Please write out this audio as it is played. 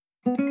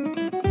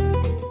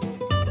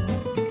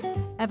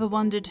Ever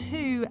wondered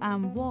who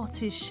and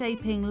what is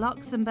shaping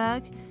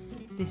Luxembourg?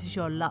 This is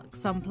your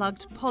Lux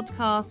Unplugged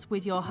podcast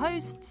with your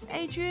hosts,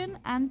 Adrien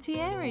and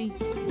Thierry.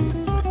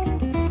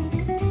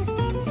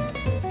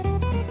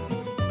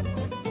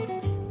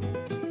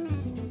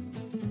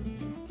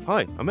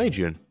 Hi, I'm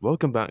Adrien.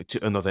 Welcome back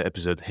to another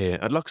episode here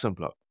at Lux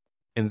Unplugged.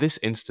 In this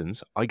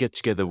instance, I get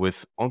together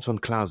with Antoine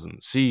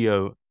Clasen,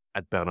 CEO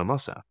at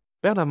Bernard-Massard.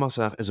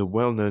 Bernard-Massard is a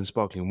well-known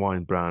sparkling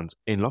wine brand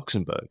in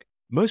Luxembourg.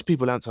 Most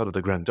people outside of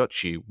the Grand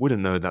Duchy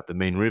wouldn't know that the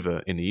main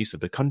river in the east of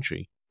the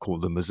country,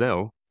 called the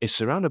Moselle, is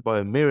surrounded by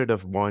a myriad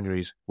of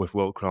wineries with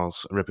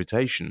world-class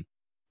reputation.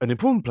 An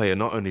important player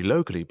not only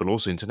locally but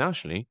also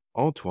internationally,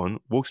 Antoine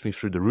walks me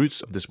through the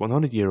roots of this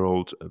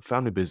 100-year-old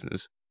family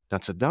business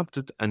that's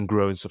adapted and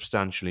grown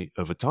substantially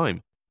over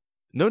time.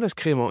 Known as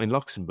crémant in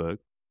Luxembourg,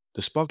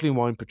 the sparkling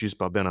wine produced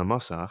by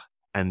Bernard-Massard,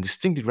 and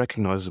distinctly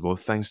recognizable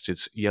thanks to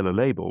its yellow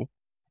label,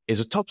 is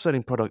a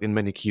top-selling product in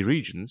many key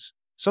regions,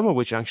 some of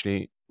which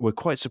actually were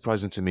quite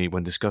surprising to me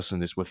when discussing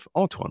this with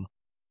Antoine.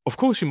 Of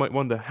course, you might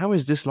wonder, how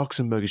is this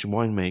Luxembourgish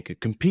winemaker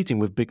competing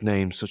with big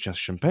names such as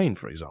Champagne,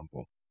 for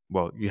example?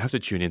 Well, you have to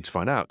tune in to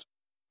find out.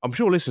 I'm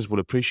sure listeners will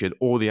appreciate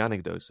all the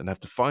anecdotes and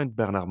have defined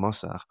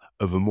Bernard-Massard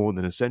over more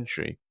than a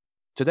century.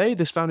 Today,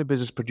 this family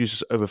business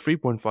produces over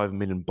 3.5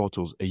 million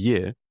bottles a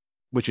year,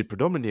 which it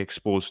predominantly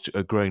exports to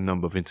a growing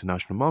number of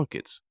international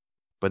markets.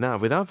 But now,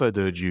 without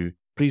further ado,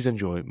 please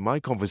enjoy my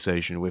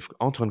conversation with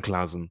Antoine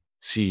Clasen,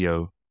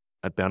 CEO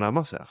at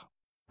Bernard-Massard.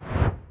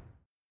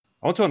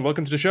 Antoine,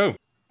 welcome to the show.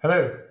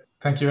 Hello.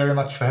 Thank you very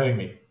much for having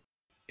me.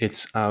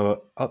 It's our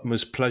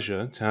utmost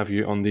pleasure to have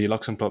you on the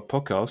Luxembourg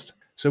podcast.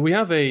 So we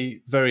have a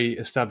very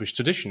established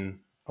tradition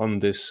on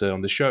this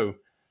show.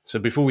 So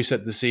before we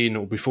set the scene,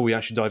 or before we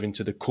actually dive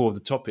into the core of the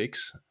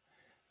topics,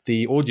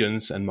 the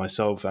audience and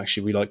myself,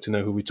 actually, we like to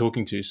know who we're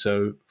talking to.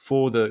 So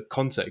for the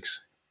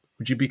context,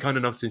 would you be kind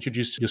enough to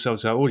introduce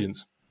yourself to our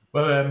audience?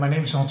 Well, my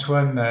name is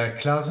Antoine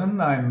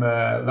Clasen. I'm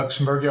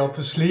Luxembourgish,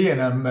 obviously,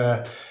 and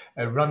I'm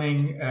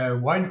running a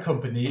wine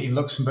company in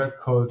Luxembourg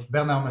called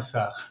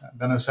Bernard-Massard.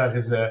 Bernard-Massard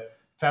is a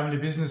family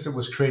business that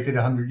was created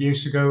 100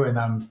 years ago, and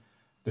I'm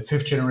the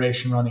fifth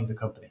generation running the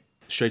company.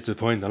 Straight to the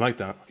point. I like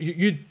that.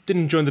 You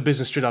didn't join the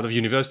business straight out of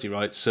university,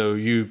 right? So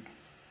you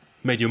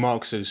made your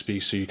mark, so to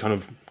speak, so you kind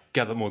of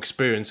gathered more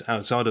experience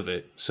outside of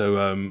it.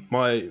 So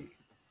my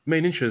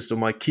main interest, or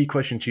my key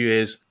question to you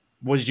is,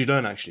 what did you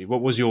learn actually?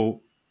 What was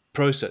your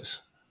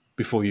process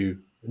before you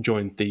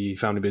joined the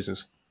family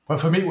business? Well,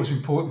 for me, it was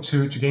important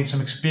to gain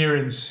some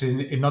experience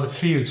in other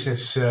fields.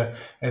 As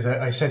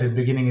I said at the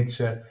beginning,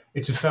 it's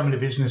a family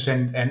business,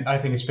 and I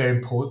think it's very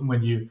important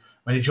when you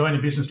join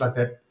a business like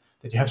that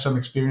you have some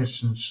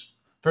experiences,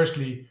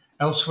 firstly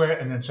elsewhere,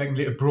 and then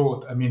secondly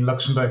abroad. I mean,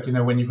 Luxembourg.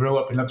 When you grow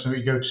up in Luxembourg,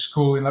 you go to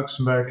school in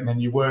Luxembourg, and then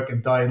you work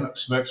and die in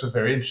Luxembourg. So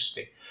very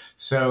interesting.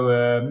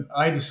 So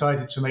I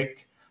decided to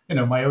make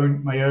my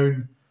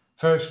own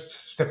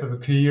first step of a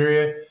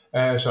career.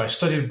 So I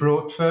studied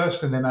abroad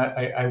first, and then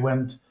I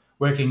went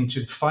working into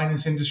the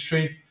finance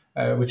industry,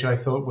 which I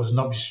thought was an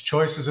obvious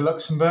choice as a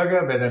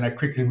Luxembourger, but then I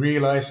quickly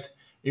realized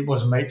it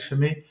wasn't made for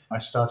me. I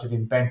started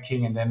in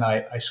banking, and then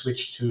I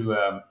switched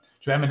to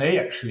M&A,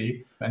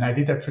 actually, and I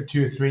did that for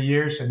 2 or 3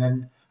 years, and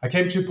then I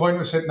came to a point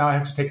where I said, now I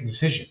have to take a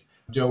decision.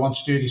 Do I want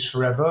to do this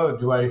forever, or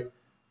do I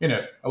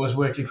was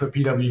working for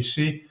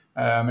PwC.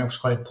 It was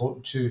quite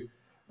important to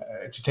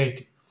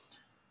take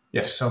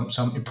some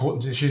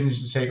important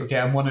decisions to say, okay,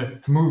 I want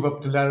to move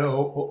up the ladder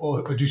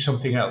or do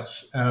something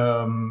else.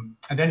 And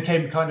then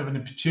came kind of an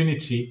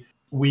opportunity.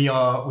 We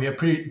are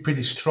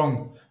pretty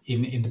strong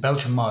in the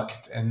Belgian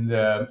market, and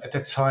at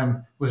that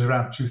time it was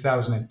around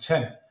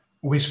 2010.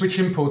 We switched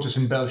importers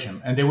in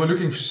Belgium, and they were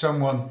looking for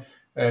someone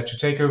to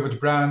take over the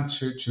brand,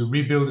 to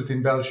rebuild it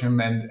in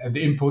Belgium. And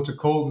the importer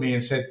called me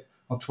and said,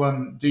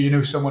 Antoine, do you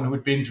know someone who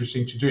would be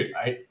interesting to do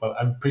it?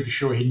 I'm pretty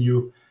sure he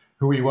knew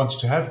who he wanted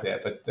to have there.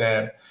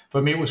 But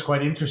for me, it was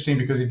quite interesting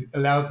because it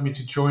allowed me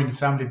to join the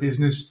family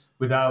business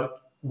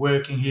without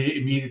working here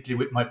immediately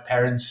with my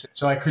parents.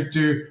 So I could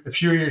do a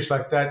few years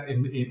like that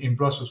in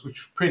Brussels,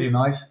 which was pretty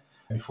nice,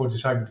 before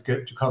deciding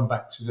to come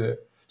back to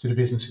the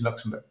business in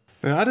Luxembourg.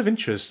 Now, out of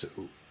interest,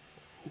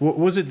 what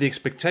was it the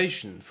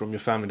expectation from your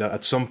family that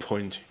at some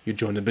point you'd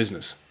join the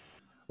business?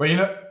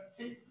 Well,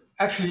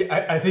 actually,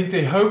 I think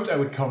they hoped I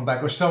would come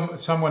back, or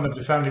someone of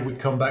the family would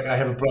come back. I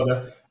have a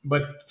brother.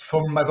 But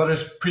for my brother,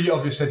 it's pretty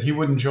obvious that he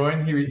wouldn't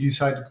join. He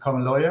decided to become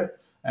a lawyer,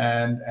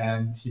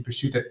 and he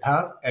pursued that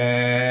path.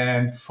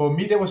 And for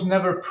me, there was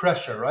never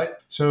pressure, right?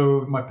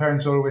 So my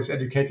parents always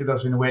educated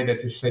us in a way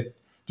that they said,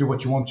 do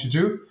what you want to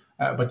do.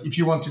 But if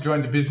you want to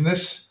join the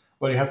business,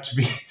 well, you have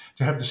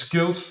to have the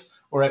skills,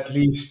 or at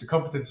least the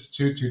competence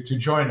to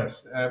join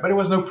us. But there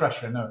was no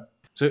pressure, no.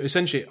 So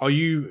essentially, are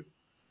you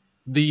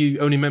the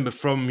only member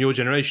from your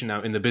generation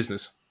now in the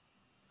business?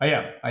 I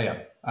am.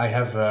 I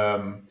have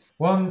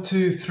 1,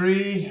 2,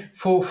 3,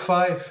 4,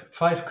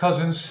 5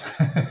 cousins,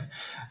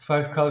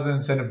 5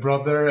 cousins and a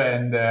brother,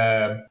 and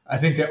I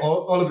think they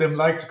all of them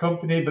liked the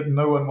company, but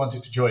no one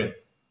wanted to join.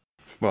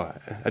 Well,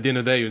 at the end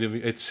of the day,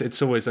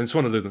 it's always, and it's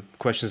one of the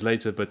questions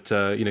later, but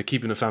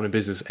keeping a family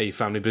business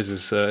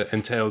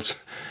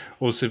entails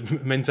also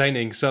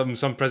maintaining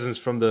some presence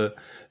from the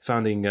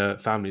founding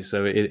family.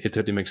 So it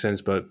totally makes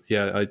sense. But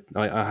yeah,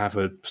 I have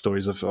heard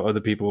stories of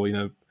other people,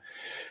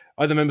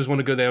 either members want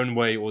to go their own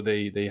way or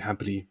they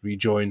happily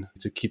rejoin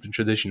to keep the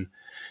tradition.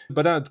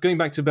 But going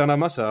back to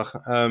Bernard-Massard,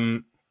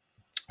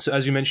 so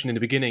as you mentioned in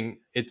the beginning,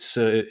 it's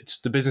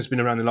the business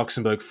been around in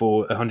Luxembourg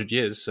for 100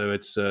 years. So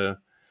it's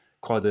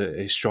quite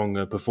a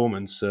strong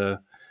performance.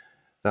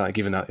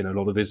 Given that a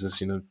lot of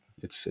business,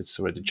 it's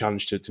already a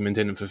challenge to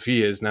maintain them for a few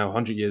years. Now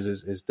 100 years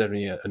is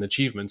definitely an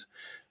achievement.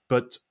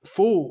 But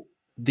for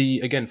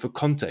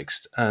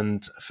context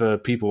and for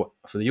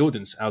the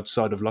audience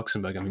outside of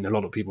Luxembourg, I mean, a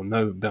lot of people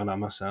know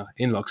Bernard-Massard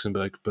in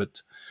Luxembourg,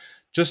 but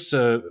just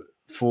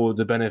for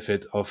the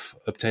benefit of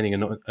obtaining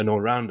an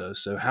all-rounder.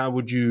 So how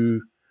would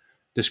you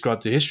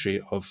describe the history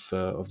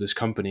of this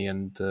company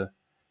and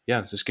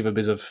just give a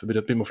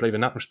bit more flavor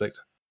in that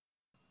respect?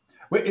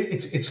 Well,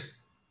 it's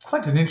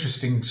quite an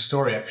interesting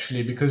story,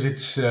 actually, because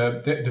it's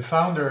the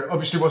founder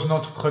obviously was an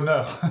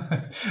entrepreneur,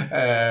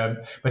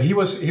 but he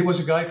was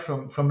a guy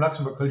from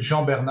Luxembourg called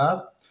Jean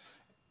Bernard,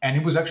 and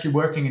he was actually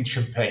working in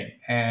Champagne.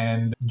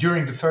 And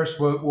during the First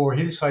World War,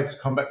 he decided to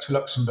come back to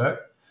Luxembourg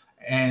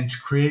and to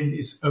create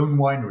his own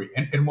winery.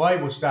 And why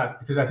was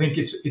that? Because I think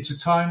it's a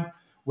time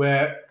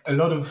where a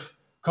lot of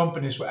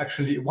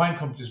wine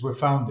companies were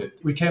founded.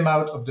 We came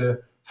out of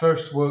the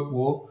First World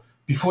War.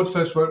 Before the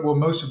First World War,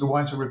 most of the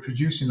wines that were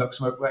produced in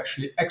Luxembourg were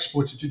actually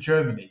exported to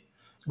Germany.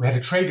 We had a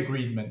trade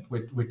agreement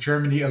with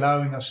Germany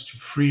allowing us to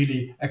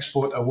freely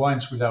export our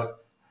wines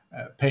without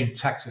paying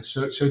taxes.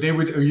 So they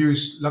would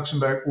use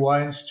Luxembourg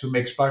wines to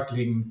make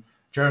sparkling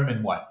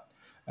German wine.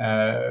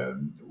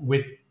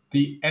 With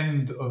the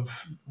end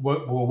of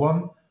World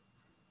War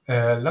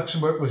I,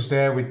 Luxembourg was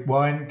there with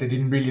wine. They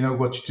didn't really know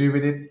what to do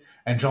with it.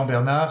 And Jean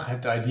Bernard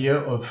had the idea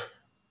of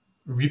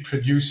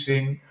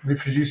reproducing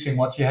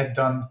what he had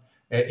done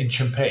in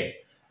Champagne.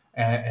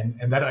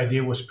 And that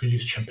idea was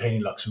produce Champagne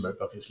in Luxembourg,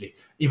 obviously,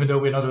 even though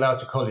we're not allowed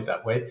to call it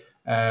that way,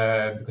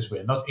 because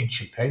we're not in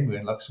Champagne, we're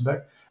in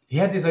Luxembourg. He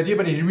had this idea,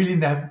 but he really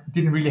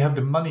didn't really have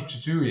the money to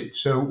do it.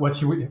 So what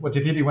he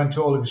did, he went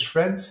to all of his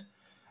friends,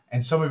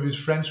 and some of his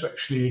friends were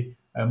actually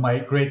my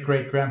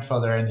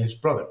great-great-grandfather and his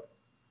brother.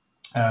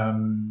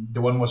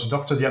 The one was a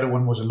doctor, the other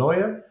one was a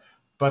lawyer.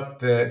 But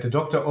the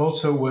doctor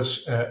also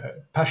was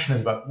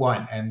passionate about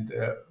wine and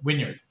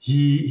vineyard.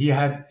 He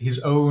had his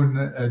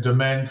own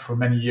domain for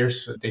many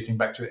years, dating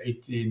back to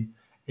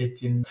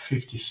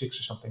 1856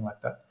 or something like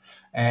that.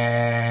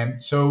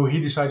 And so he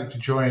decided to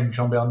join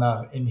Jean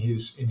Bernard in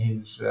his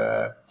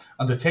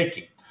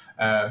undertaking,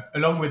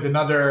 along with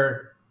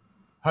another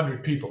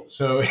 100 people.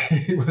 So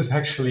it was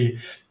actually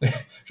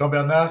Jean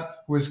Bernard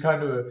who was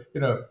kind of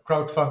a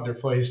crowdfunder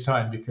for his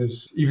time,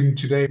 because even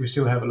today we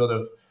still have a lot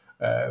of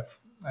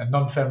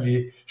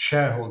non-family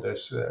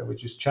shareholders,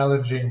 which is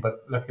challenging,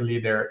 but luckily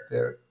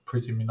they're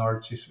pretty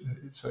minorities,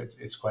 so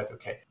it's quite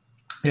okay.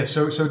 Yeah,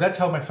 so that's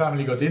how my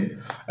family got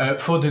in.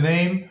 For the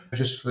name,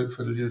 just for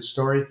the little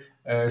story,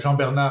 Jean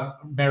Bernard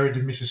married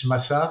Mrs.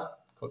 Massard,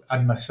 called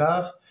Anne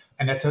Massard,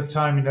 and at that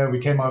time, we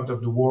came out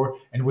of the war,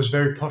 and it was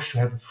very posh to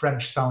have a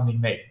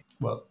French-sounding name.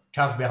 Well,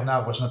 Cave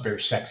Bernard was not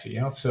very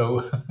sexy,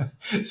 so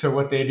so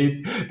what they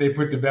did, they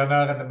put the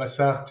Bernard and the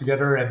Massard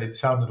together, and it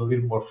sounded a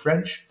little more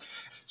French.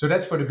 So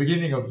that's for the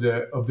beginning of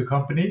the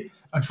company.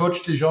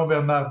 Unfortunately, Jean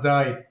Bernard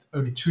died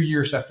only 2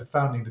 years after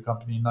founding the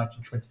company in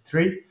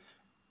 1923.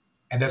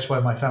 And that's why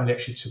my family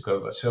actually took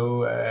over.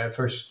 So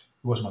first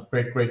it was my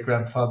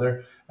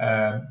great-great-grandfather.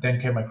 Then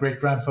came my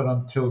great-grandfather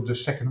until the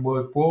Second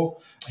World War.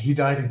 He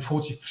died in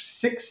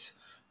 1946,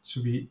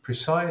 to be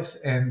precise.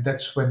 And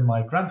that's when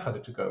my grandfather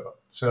took over.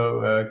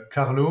 So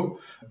Carlo,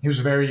 he was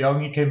very young.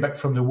 He came back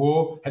from the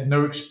war, had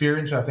no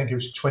experience. I think he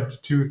was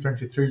 22,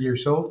 23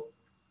 years old.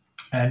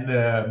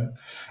 And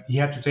he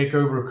had to take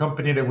over a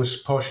company that was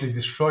partially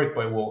destroyed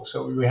by war.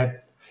 So we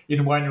had, in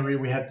the winery,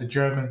 we had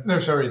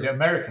the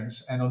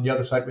Americans. And on the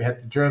other side, we had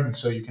the Germans.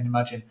 So you can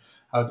imagine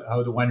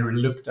how the winery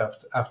looked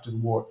after the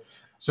war.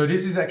 So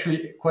this is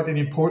actually quite an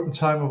important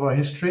time of our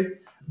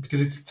history,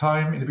 because it's a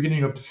time in the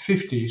beginning of the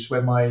 50s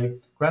when my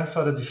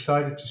grandfather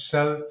decided to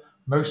sell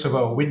most of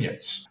our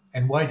vineyards.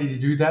 And why did he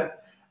do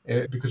that?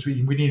 Because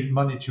we needed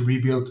money to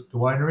rebuild the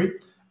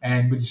winery.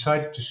 And we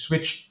decided to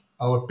switch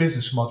our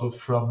business model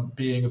from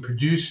being a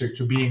producer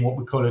to being what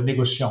we call a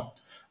négociant.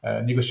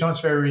 Négociant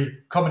is very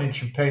common in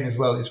Champagne as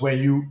well. It's where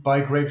you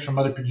buy grapes from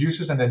other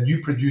producers and then you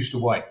produce the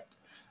wine.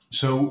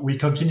 So we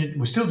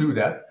still do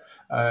that.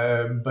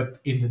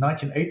 But in the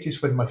 1980s,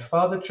 when my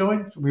father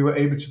joined, we were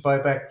able to buy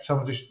back some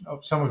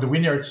of the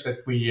vineyards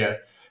that we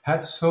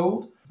had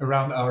sold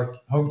around our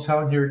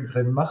hometown here in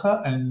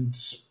crémant. And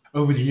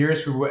over the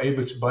years, we were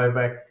able to buy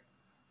back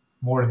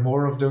more and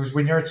more of those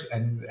vineyards.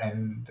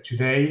 And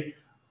today,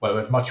 well,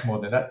 we have much more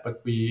than that,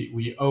 but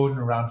we own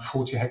around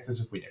 40 hectares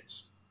of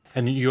vineyards.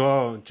 And you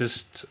are,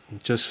 just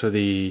for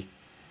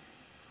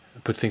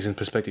put things in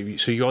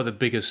perspective, so you are the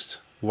biggest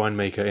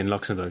winemaker in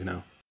Luxembourg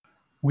now?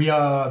 We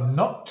are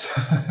not,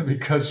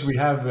 because we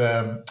have,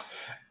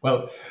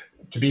 well,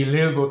 to be a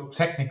little bit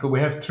technical, we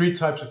have three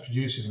types of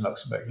producers in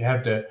Luxembourg. You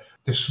have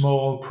the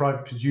small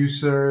private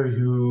producer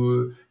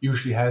who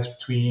usually has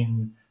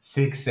between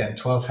 6 and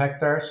 12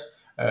 hectares.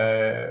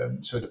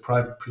 So the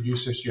private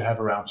producers, you have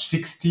around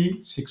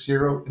 60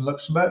 in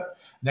Luxembourg.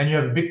 Then you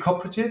have a big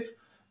cooperative.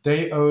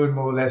 They own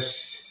more or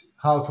less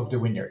half of the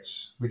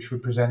vineyards, which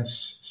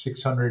represents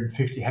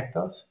 650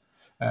 hectares.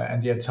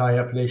 And the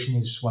entire population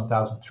is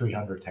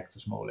 1,300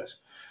 hectares, more or less.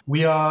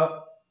 We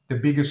are the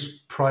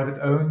biggest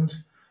private-owned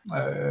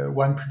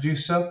wine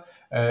producer,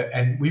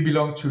 and we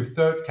belong to a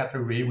third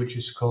category, which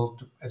is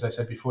called, as I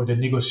said before, the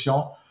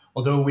négociant,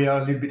 although we are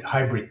a little bit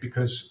hybrid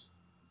because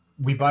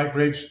we buy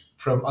grapes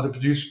from other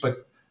producers,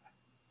 but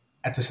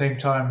at the same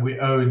time, we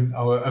own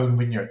our own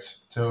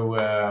vineyards. So,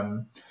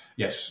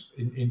 yes,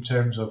 in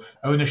terms of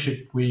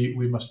ownership,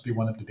 we must be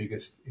one of the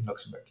biggest in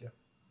Luxembourg, yeah.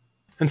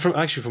 And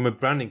from a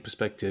branding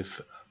perspective,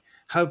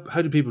 how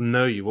do people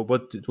know you?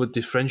 What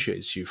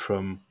differentiates you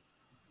from,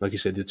 like you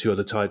said, the two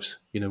other types?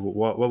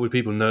 What would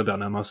people know about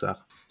Bernard-Massard?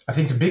 I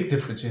think the big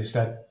difference is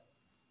that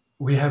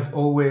we have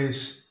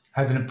always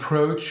had an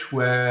approach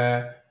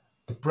where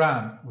the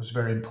brand was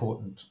very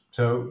important.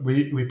 So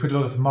we put a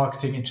lot of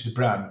marketing into the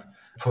brand.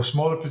 For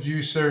smaller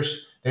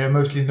producers, they are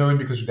mostly known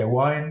because of their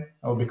wine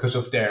or because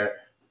of their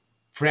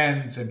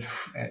friends and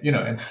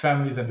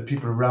families and the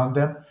people around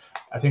them.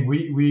 I think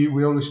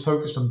we always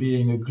focused on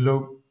being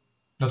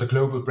not a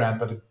global brand,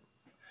 but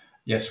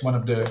one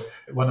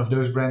of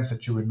those brands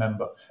that you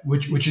remember,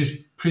 which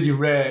is pretty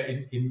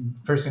rare in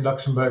first in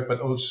Luxembourg, but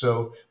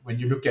also when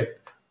you look at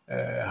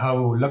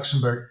how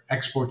Luxembourg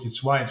exports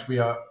its wines, we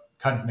are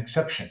kind of an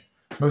exception.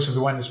 Most of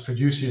the wine that's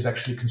produced here is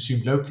actually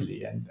consumed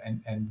locally,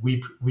 and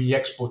we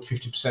export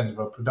 50% of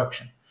our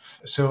production.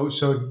 So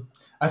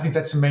I think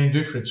that's the main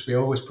difference. We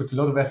always put a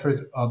lot of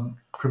effort on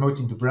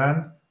promoting the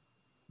brand,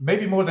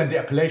 maybe more than the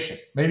appellation,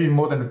 maybe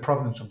more than the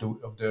provenance of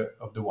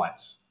the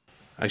wines.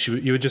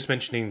 Actually, you were just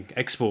mentioning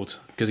export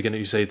because again,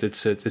 you say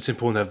it's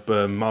important to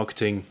have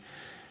marketing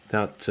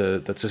that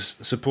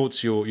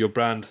supports your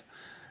brand,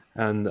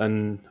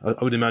 and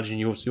I would imagine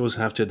you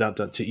also have to adapt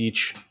that to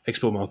each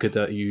export market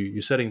that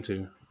you're selling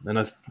to.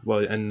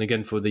 And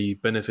again, for the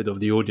benefit of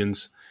the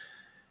audience,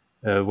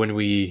 when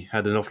we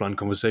had an offline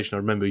conversation, I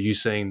remember you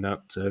saying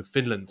that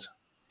Finland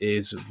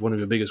is one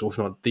of the biggest, or if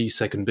not the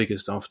second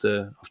biggest,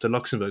 after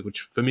Luxembourg, which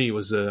for me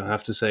was, I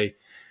have to say,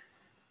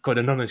 quite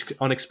an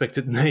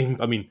unexpected name.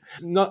 I mean,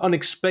 not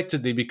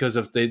unexpectedly because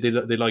of they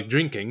like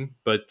drinking,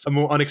 but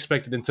more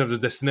unexpected in terms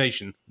of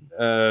destination.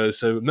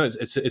 So no,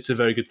 it's a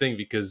very good thing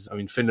because I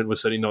mean, Finland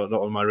was certainly not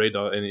on my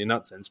radar in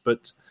that sense.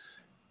 But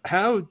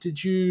how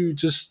did you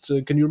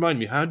can you remind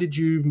me, how did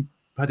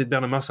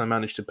Bernard-Massard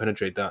manage to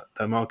penetrate that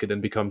market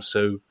and become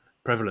so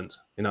prevalent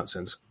in that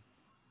sense?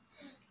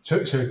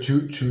 So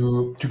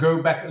to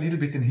go back a little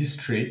bit in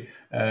history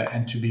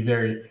and to be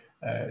very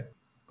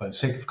for the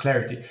sake of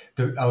clarity,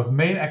 our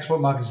main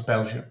export market is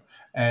Belgium.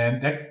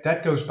 And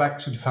that goes back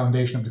to the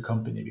foundation of the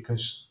company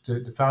because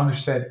the founder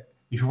said,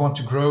 if you want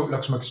to grow,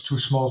 Luxembourg is too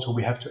small, so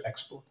we have to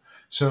export.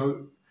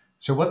 So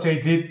what they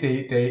did,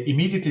 they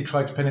immediately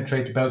tried to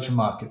penetrate the Belgian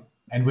market.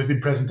 And we've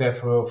been present there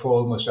for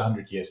almost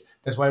 100 years.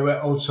 That's why we're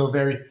also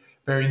very,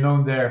 very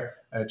known there.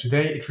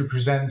 Today, it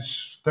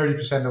represents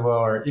 30% of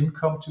our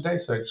income today,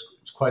 so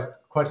it's quite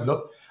a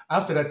lot.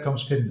 After that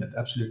comes Finland,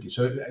 absolutely.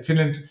 So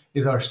Finland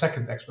is our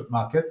second export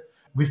market.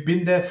 We've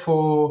been there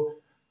for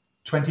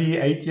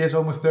 28 years,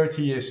 almost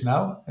 30 years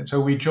now. And so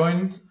we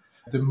joined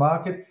the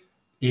market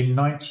in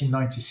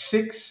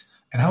 1996.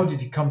 And how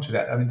did it come to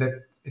that? I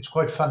mean, it's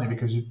quite funny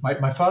because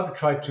my father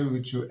tried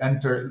to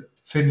enter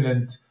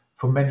Finland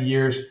for many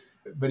years,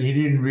 but he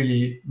didn't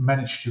really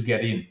manage to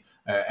get in.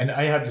 And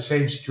I have the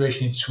same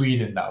situation in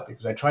Sweden now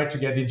because I tried to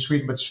get in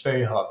Sweden, but it's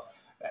very hard.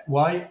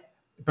 Why?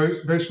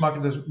 Both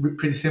markets are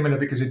pretty similar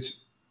because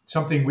it's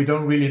something we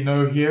don't really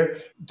know here.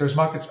 Those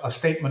markets are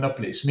state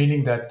monopolies,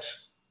 meaning that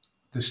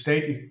the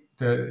state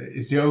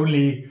is the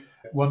only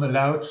one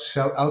allowed to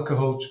sell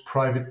alcohol to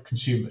private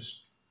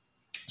consumers.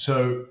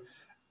 So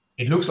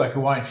it looks like a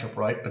wine shop,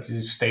 right? But it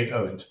is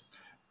state-owned.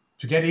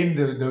 To get in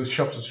those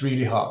shops, it's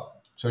really hard.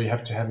 So you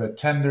have to have a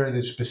tender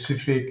that's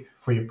specific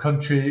for your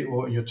country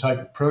or your type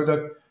of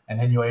product, and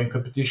then you are in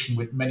competition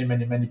with many,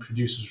 many, many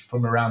producers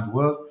from around the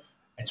world.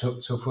 And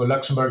so for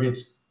Luxembourg,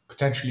 it's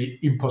potentially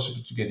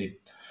impossible to get in.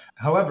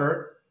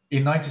 However,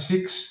 in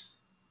 96,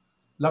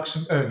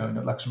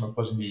 Luxembourg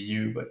wasn't the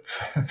EU, but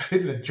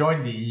Finland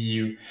joined the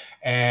EU,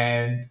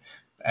 and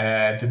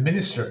the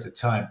minister at the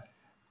time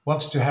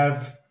wanted to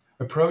have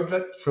a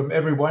product from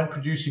every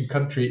wine-producing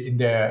country in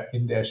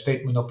their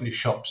state monopoly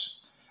shops.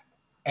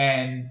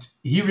 And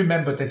he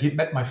remembered that he'd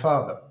met my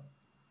father.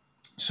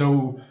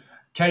 So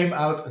came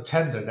out a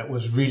tender that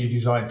was really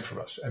designed for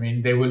us. I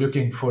mean, they were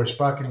looking for a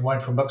sparkling wine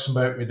from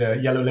Luxembourg with a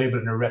yellow label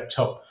and a red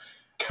top.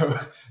 So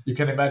you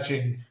can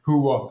imagine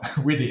who won.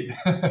 We did.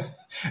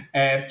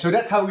 And so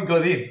that's how we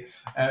got in.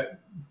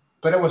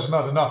 But that was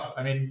not enough.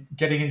 I mean,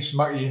 getting into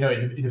market,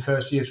 in the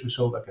first years we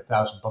sold like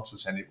 1,000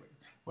 bottles anyway.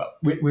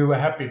 well, we were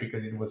happy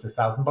because it was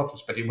 1,000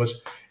 bottles, but it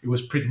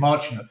was pretty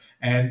marginal.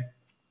 And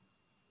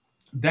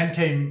then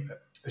came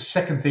a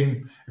second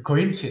thing, a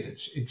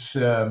coincidence. It's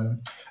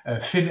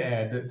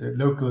Finnair, the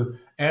local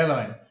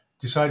airline,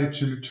 decided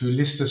to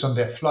list us on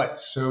their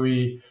flights. So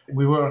we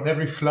were on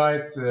every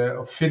flight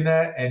of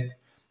Finnair, and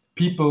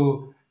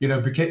people,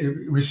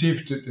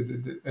 received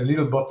a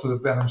little bottle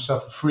of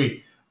Bernard-Massard for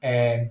free,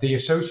 and they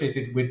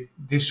associated with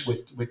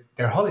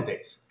their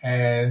holidays.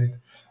 And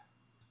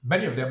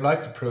many of them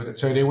liked the product,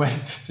 so they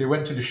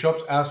went to the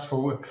shops, asked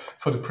for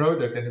the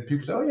product, and the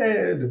people said, "Oh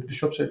yeah." The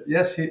shop said,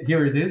 "Yes,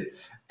 here it is,"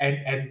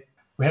 and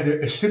we had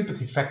a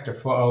sympathy factor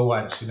for our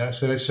wines,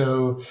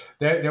 So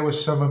there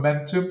was some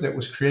momentum that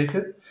was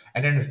created,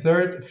 and then the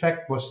third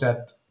effect was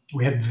that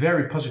we had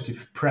very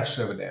positive press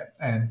over there.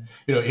 And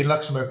in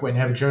Luxembourg, when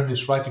you have a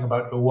journalist writing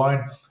about a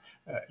wine,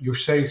 your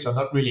sales are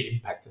not really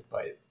impacted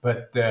by it.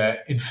 But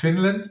in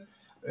Finland,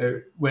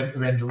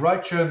 when the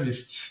right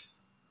journalists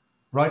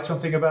write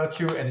something about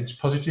you and it's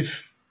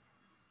positive,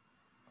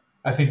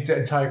 I think the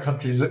entire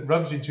country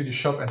runs into the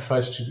shop and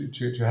tries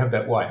to have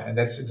that wine. And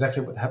that's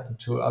exactly what happened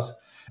to us.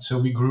 So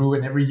we grew,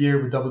 and every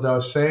year we doubled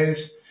our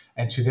sales.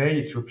 And today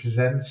it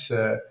represents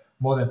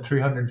more than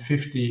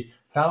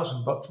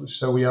 350,000 bottles.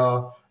 So we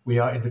are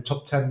in the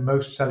top 10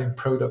 most selling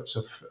products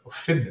of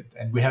Finland.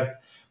 And we have,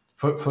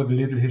 for the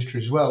little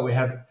history as well,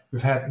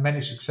 we've had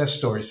many success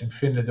stories in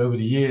Finland over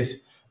the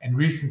years. And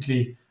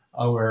recently,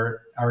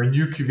 our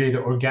new cuvée,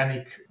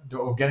 the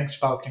organic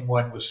sparkling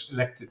wine, was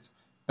elected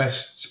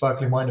best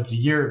sparkling wine of the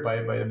year by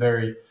a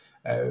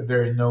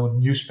very known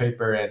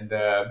newspaper, and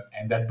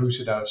that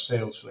boosted our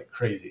sales like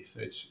crazy. So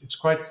it's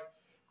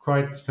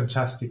quite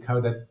fantastic how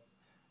that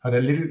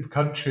little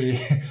country,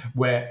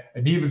 where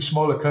an even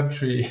smaller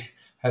country,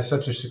 has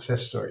such a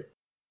success story.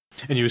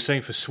 And you were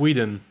saying for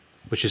Sweden,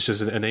 which is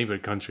just a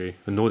neighboring country,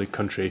 a Nordic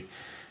country,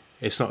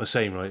 it's not the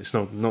same, right? It's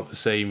not the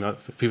same.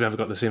 People haven't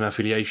got the same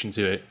affiliation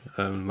to it,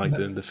 like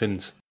the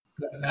Finns.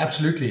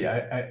 Absolutely.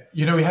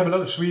 We have a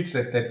lot of Swedes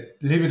that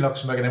live in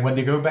Luxembourg, and when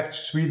they go back to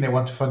Sweden, they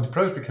want to find the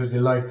product because they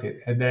liked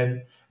it. And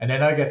then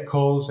I get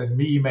calls and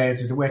me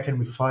emails, and where can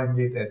we find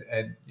it?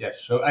 And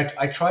yes, so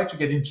I try to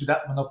get into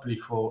that monopoly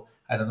for,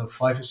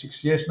 5 or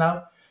 6 years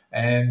now.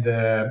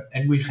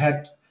 And we've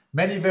had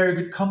many very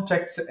good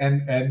contacts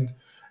and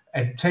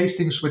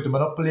tastings with the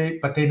monopoly,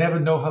 but they never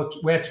know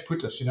where to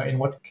put us, in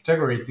what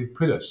category to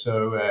put us.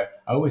 So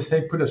I always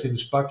say, put us in the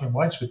sparkling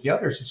wines with the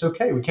others. It's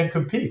okay, we can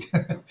compete.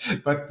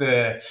 But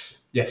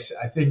yes,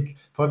 I think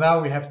for now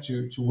we have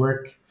to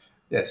work,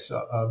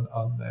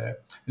 on a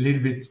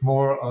little bit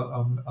more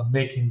on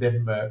making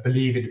them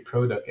believe in the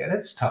product, and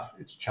it's tough,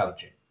 it's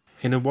challenging.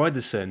 In a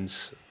wider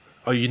sense,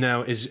 are you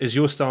now? Is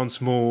your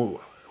stance more?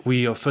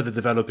 We are further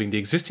developing the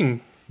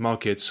existing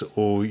markets,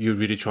 or you're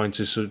really trying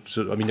to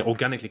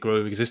organically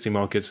grow existing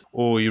markets,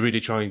 or you're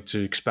really trying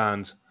to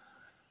expand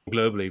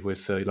globally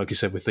with, like you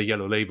said, with the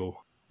yellow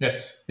label?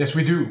 Yes,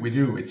 we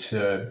do. It's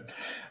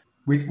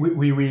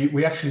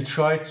we actually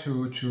try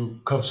to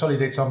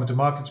consolidate some of the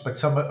markets, but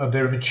some are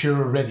very mature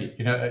already.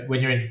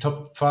 When you're in the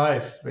top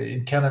 5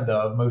 in Canada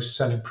of most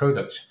selling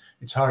products,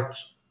 it's hard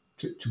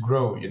to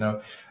grow.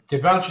 The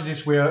advantage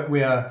is we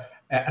are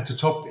at the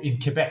top in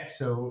Quebec,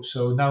 so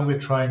now we're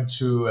trying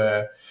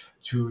to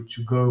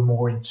go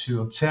more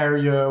into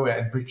Ontario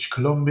and British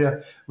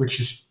Columbia,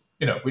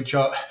 which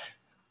are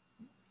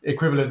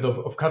equivalent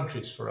of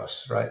countries for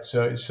us, right?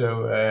 So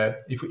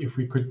if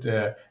we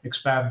could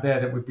expand there,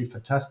 that would be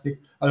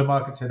fantastic. Other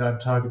markets that I'm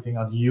targeting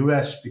are the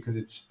US, because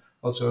it's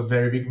also a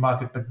very big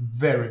market, but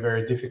very,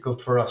 very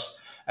difficult for us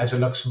as a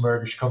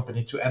Luxembourgish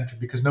company to enter,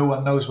 because no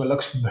one knows where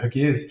Luxembourg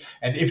is.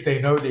 And if they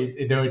know,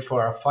 they know it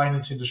for our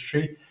finance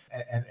industry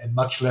and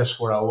much less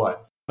for our wine.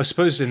 I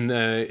suppose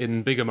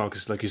in bigger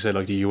markets, like you said,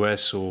 like the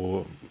US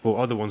or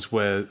other ones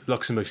where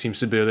Luxembourg seems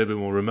to be a little bit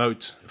more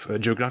remote,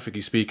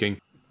 geographically speaking,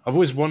 I've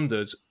always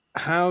wondered,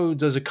 how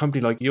does a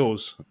company like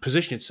yours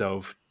position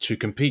itself to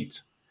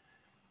compete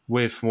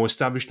with more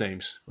established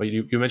names? Well,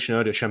 you mentioned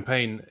earlier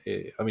Champagne.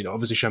 I mean,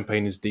 obviously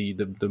Champagne is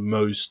the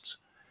most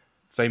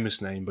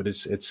famous name, but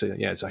it's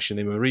actually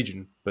the name of a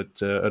region.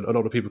 But a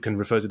lot of people can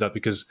refer to that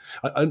because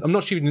I'm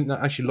not sure even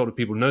actually a lot of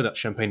people know that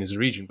Champagne is a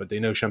region, but they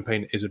know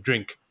Champagne is a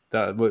drink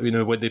that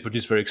where they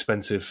produce very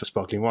expensive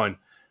sparkling wine.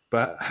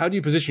 But how do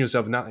you position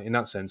yourself in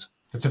that sense?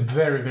 That's a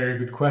very, very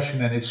good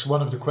question, and it's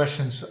one of the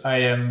questions I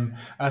am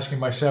asking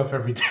myself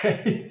every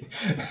day.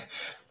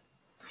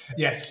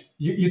 Yes,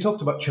 you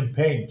talked about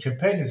Champagne.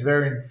 Champagne is a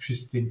very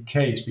interesting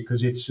case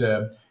because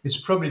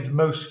it's probably the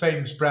most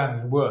famous brand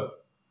in the world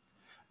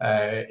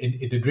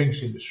in the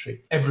drinks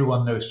industry.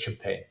 Everyone knows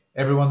Champagne.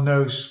 Everyone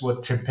knows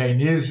what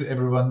Champagne is.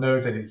 Everyone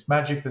knows that it's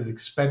magic, that it's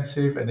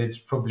expensive, and it's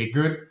probably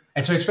good.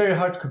 And so it's very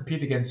hard to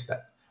compete against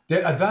that.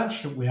 The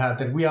advantage that we have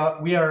that we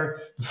are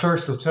the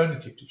first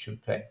alternative to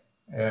Champagne.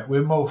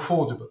 We're more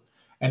affordable.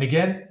 And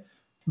again,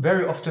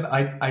 very often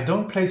I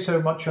don't play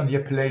so much on the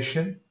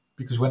appellation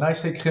because when I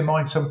say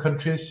crémant in some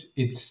countries,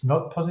 it's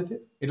not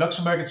positive. In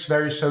Luxembourg, it's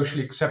very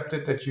socially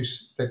accepted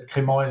that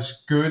crémant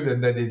is good,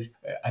 and that is.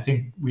 I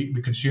think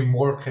we consume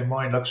more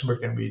crémant in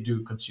Luxembourg than we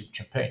do consume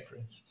champagne, for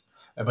instance.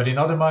 But in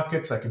other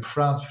markets, like in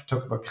France, if you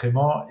talk about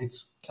crémant, it's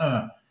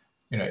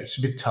it's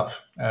a bit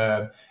tough.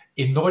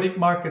 In Nordic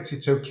markets,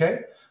 it's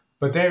okay,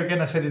 but there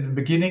again, I said in the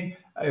beginning,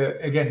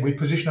 again, we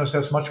position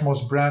ourselves much more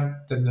as a brand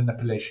than an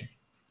appellation.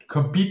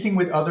 Competing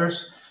with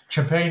others,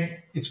 champagne,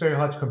 it's very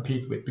hard to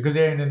compete with because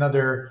they're in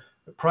another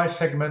price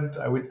segment.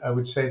 I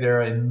would say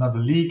they're in another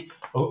league.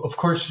 Of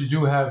course, you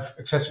do have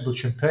accessible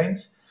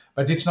champagnes,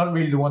 but it's not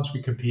really the ones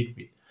we compete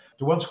with.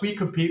 The ones we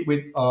compete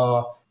with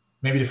are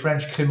maybe the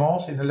French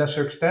crémants in a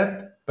lesser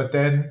extent, but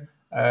then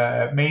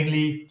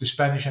mainly the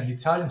Spanish and the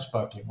Italian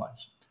sparkling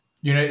wines.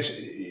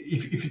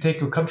 If you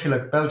take a country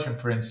like Belgium,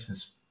 for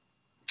instance,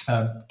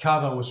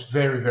 Cava was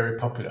very, very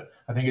popular.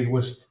 I think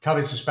Cava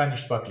is a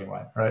Spanish sparkling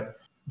wine, right?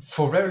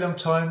 For a very long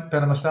time,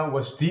 Bernard-Massard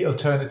was the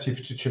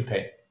alternative to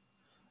champagne.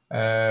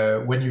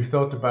 When you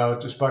thought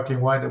about a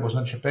sparkling wine that was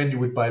not champagne, you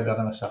would buy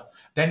Bernard-Massard.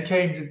 Then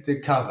came the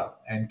Cava,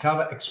 and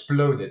Cava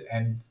exploded,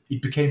 and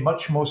it became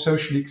much more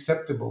socially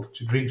acceptable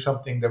to drink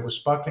something that was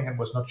sparkling and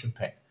was not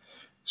champagne.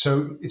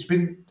 So it's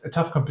been a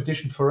tough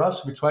competition for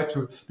us. We tried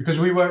to, because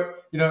we were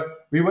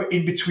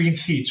in between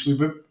seats. We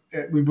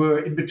were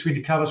in between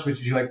the Cavas,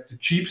 which is like the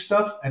cheap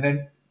stuff, and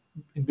then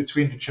in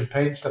between the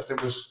champagne stuff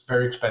that was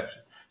very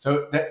expensive.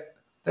 So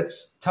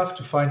that's tough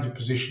to find your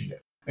position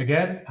there.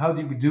 Again, how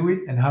did we do it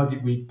and how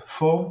did we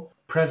perform?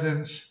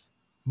 Presence,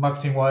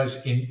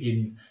 marketing-wise,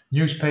 in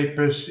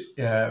newspapers,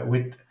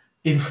 with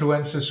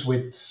influencers,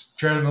 with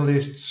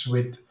journalists,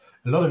 with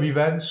a lot of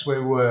events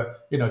where we were,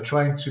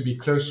 trying to be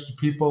close to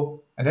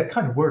people, and that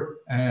kind of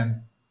worked,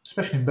 and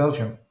especially in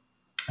Belgium.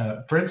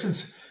 For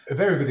instance, a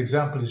very good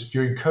example is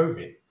during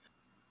COVID.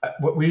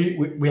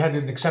 We had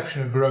an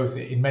exceptional growth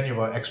in many of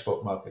our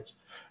export markets.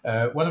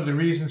 One of the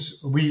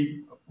reasons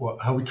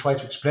how we try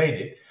to explain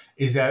it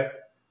is that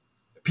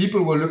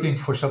people were looking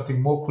for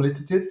something more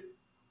qualitative,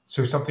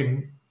 so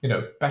something,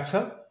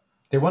 better.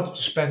 They wanted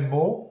to spend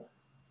more,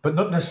 but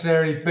not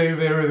necessarily very,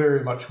 very,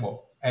 very much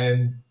more.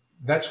 And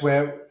that's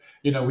where,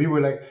 we were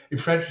like, in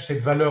French, we say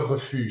valeur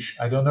refuge.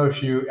 I don't know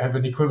if you have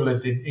an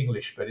equivalent in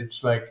English, but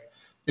it's like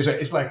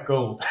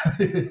gold.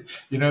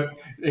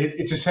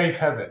 It's a safe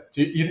haven.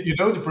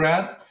 The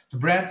brand. The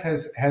brand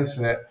has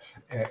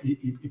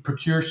it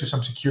procures you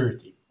some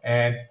security,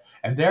 and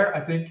there,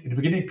 I think in the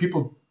beginning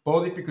people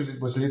bought it because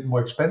it was a little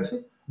more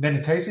expensive. Then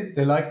they tasted it,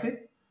 they liked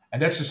it,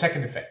 and that's the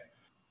second effect.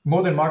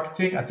 More than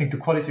marketing, I think the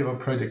quality of our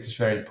product is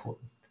very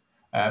important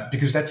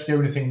because that's the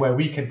only thing where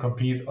we can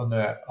compete on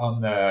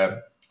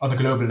a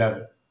global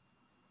level.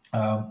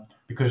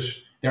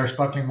 Because there are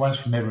sparkling wines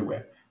from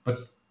everywhere, but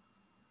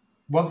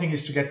one thing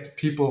is to get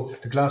people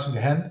the glass in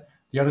the hand.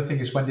 The other thing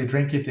is when they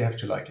drink it, they have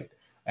to like it.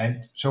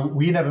 And so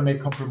we never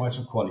make compromise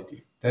on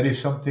quality. That is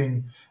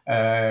something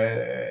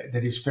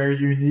that is very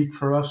unique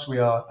for us. We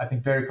are, I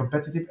think, very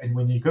competitive. And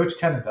when you go to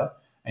Canada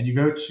and you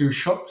go to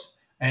shops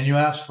and you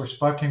ask for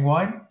sparkling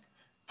wine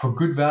for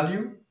good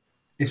value,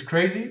 it's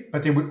crazy,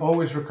 but they would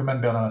always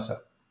recommend Bernard-Massard.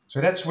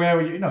 So that's where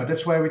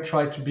we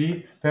try to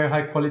be very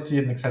high quality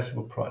and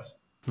accessible price.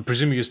 I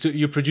presume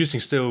you're producing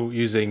still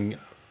using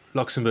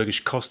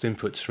Luxembourgish cost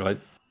inputs, right?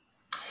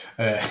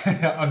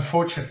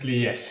 Unfortunately,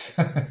 yes.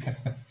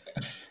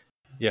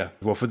 Yeah.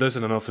 Well, for those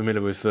that are not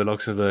familiar with the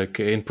Luxembourg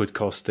input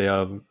costs, they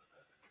are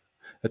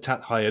a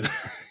tad higher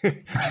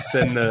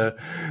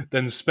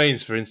than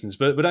Spain's, for instance.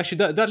 But actually,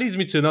 that leads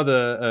me to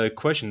another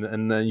question,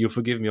 and you'll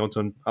forgive me,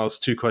 Anton, I'll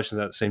ask two questions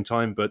at the same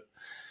time. But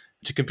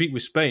to compete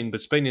with Spain,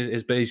 but Spain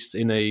is based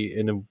in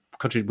a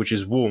country which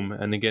is warm,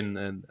 and again,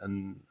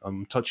 and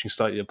I'm touching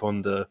slightly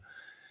upon the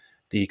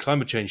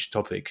climate change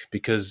topic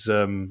because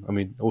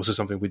also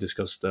something we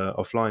discussed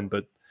offline,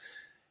 but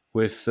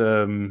with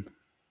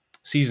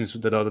seasons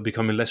that are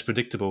becoming less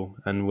predictable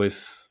and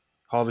with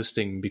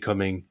harvesting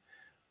becoming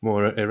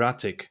more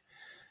erratic,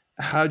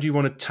 how do you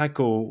want to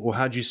tackle, or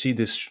how do you see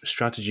this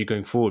strategy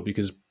going forward?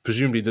 Because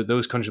presumably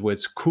those countries where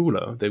it's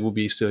cooler, they will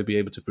still be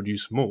able to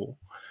produce more.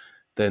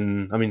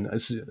 Then,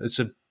 it's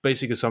a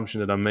basic assumption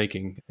that I'm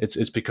making.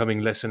 It's becoming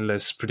less and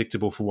less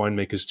predictable for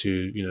winemakers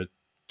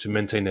to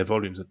maintain their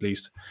volumes at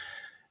least.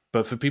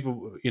 But for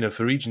people,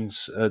 for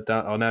regions that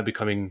are now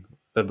becoming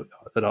that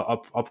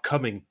are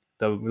upcoming,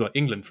 like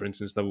England, for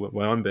instance,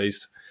 where I'm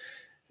based,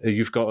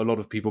 you've got a lot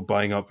of people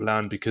buying up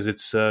land because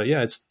it's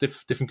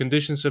different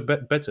conditions are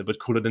better, but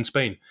cooler than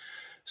Spain.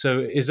 So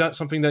is that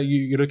something that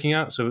you're looking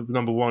at? So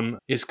number one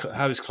is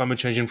how is climate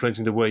change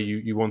influencing the way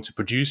you want to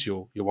produce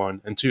your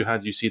wine, and two, how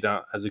do you see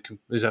that is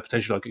that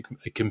potentially like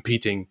a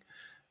competing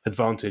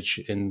advantage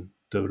in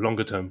the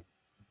longer term?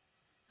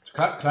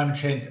 Climate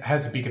change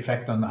has a big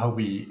effect on how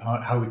we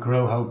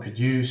grow, how we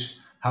produce,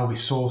 how we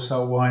source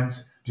our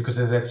wines. Because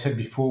as I said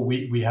before,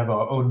 we have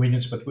our own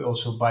vineyards, but we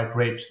also buy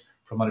grapes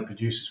from other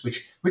producers,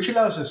 which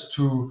allows us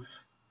to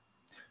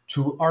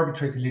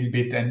arbitrate a little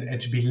bit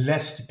and to be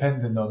less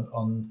dependent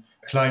on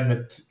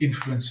climate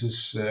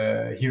influences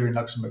here in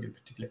Luxembourg in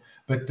particular.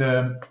 But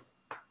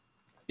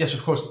Yes,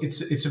 of course.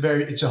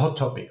 It's a hot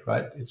topic,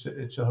 right?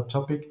 It's a hot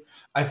topic.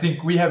 I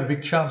think we have a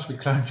big chance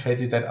with climate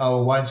change is that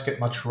our wines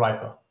get much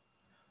riper,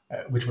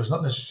 which was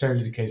not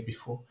necessarily the case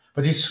before.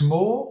 But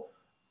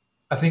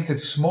I think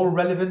that's more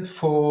relevant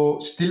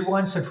for still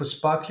wines than for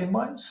sparkling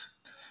wines,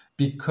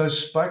 because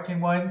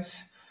sparkling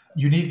wines,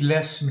 you need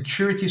less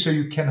maturity, so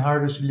you can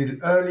harvest a little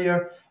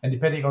earlier. And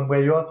depending on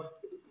where you are,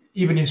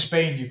 even in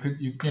Spain,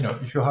 you know,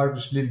 if you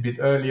harvest a little bit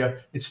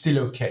earlier, it's still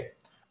okay.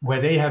 Where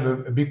they have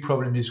a big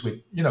problem is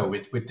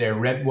with their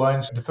red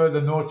wines. The further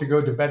north you go,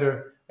 the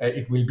better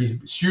it will be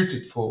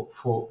suited for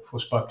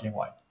sparkling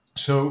wine.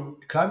 So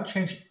climate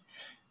change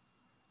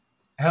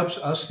helps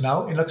us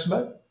now in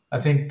Luxembourg.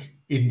 I think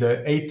in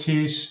the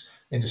 80s,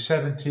 in the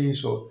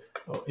 70s, or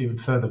even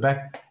further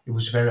back, it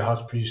was very hard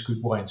to produce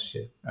good wines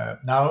here.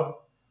 Now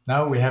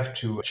we have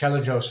to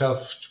challenge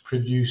ourselves to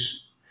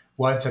produce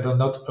wines that are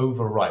not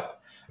overripe.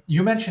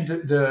 You mentioned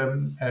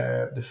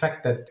the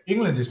fact that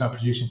England is now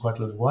producing quite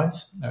a lot of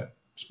wines,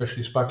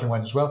 especially sparkling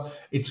wines as well.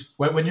 It's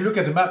when you look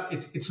at the map,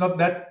 it's not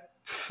that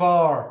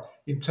far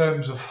in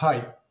terms of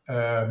height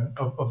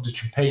of the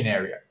Champagne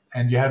area,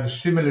 and you have a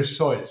similar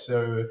soil.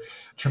 So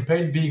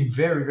Champagne being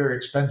very, very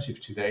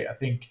expensive today, I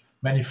think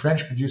many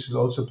French producers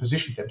also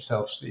position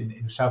themselves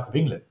in the south of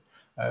England.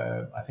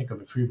 I think of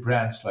a few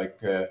brands like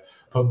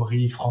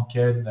Pommery,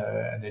 Franken,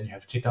 and then you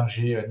have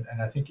Tétanger,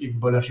 and I think even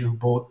Bollinger, who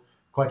bought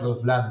quite a lot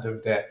of land over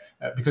there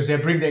because they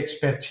bring the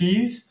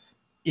expertise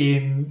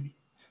in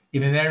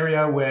an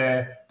area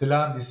where the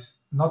land is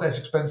not as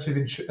expensive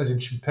as in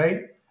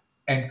Champagne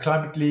and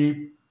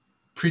climatically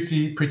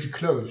pretty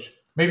close.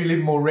 Maybe a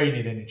little more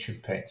rainy than in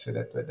Champagne, so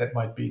that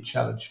might be a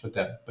challenge for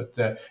them. But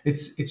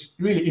it's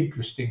really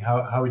interesting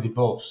how it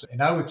evolves, and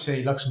I would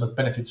say Luxembourg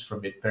benefits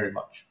from it very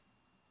much.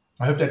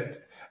 I hope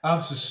that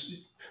answers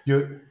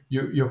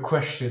your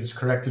questions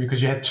correctly,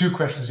 because you had two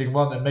questions in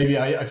one, and maybe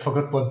I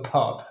forgot one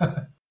part.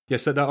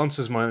 Yes, that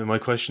answers my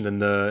question,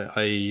 and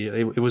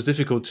it was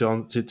difficult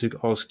to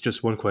ask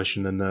just one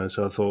question, and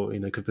so I thought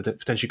could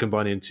potentially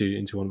combine it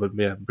into one, but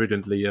yeah,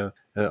 brilliantly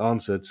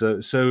answered.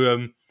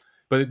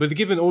 But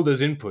given all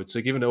those inputs,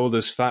 so given all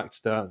those facts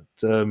that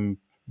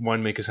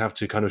winemakers have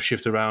to kind of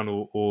shift around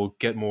or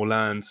get more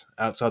land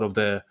outside of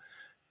their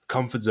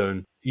comfort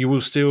zone, you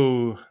will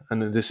still,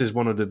 and this is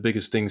one of the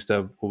biggest things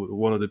or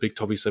one of the big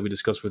topics that we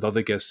discuss with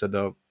other guests that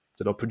are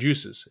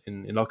producers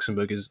in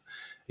Luxembourg, is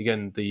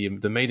again the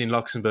Made in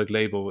Luxembourg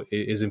label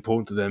is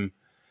important to them,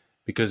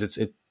 because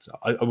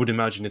I would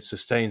imagine it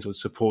sustains or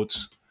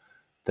supports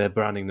their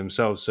branding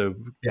themselves. So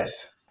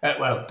yes,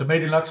 well, the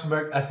Made in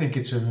Luxembourg, I think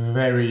it's a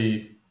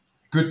very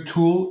good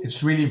tool.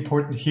 It's really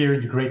important here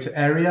in the greater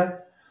area.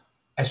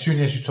 As soon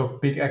as you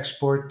talk big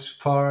export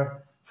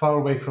far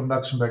away from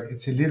Luxembourg,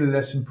 it's a little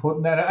less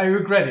important. And I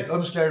regret it.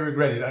 Honestly, I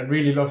regret it. I'd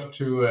really love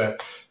to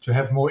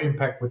have more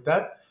impact with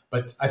that.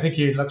 But I think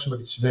here in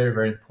Luxembourg, it's very,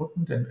 very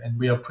important, and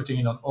we are putting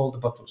in on all the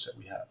bottles that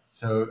we have.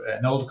 So,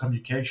 and all the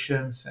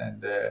communications,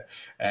 and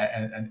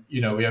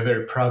we are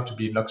very proud to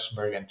be in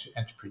Luxembourg and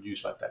to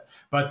produce like that.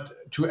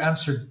 But to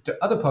answer the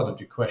other part of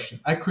the question,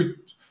 I could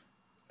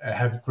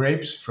have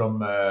grapes from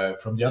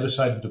the other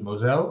side of the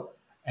Moselle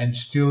and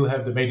still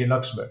have the Made in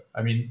Luxembourg.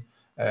 I mean,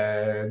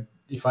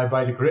 if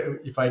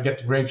I get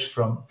the grapes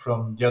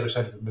from the other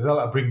side of the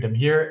Moselle, I bring them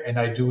here and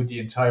I do the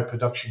entire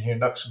production here in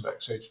Luxembourg.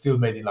 So it's still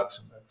Made in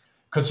Luxembourg.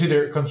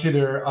 Consider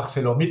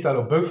ArcelorMittal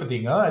or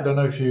Bovending. I don't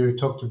know if you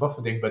talk to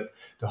Bovending, but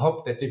the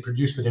hop that they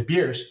produce for their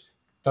beers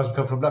doesn't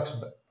come from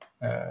Luxembourg.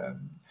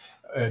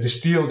 The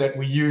steel that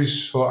we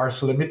use for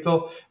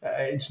ArcelorMittal,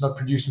 it's not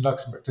produced in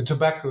Luxembourg. The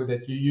tobacco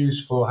that you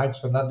use for Heinz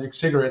von Andrik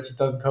cigarettes, it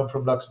doesn't come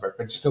from Luxembourg,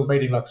 but it's still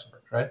made in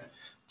Luxembourg, right?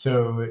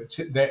 So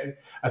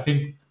I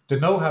think the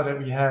know-how that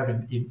we have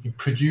in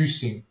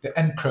producing the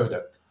end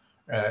product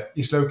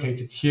is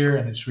located here,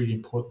 and it's really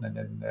important,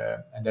 and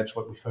that's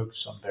what we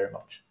focus on very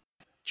much.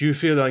 Do you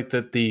feel like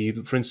that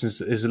for instance,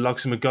 is the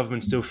Luxembourg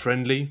government still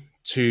friendly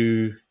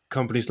to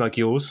companies like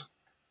yours?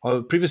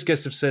 Our previous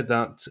guests have said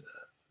that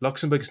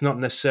Luxembourg is not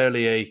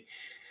necessarily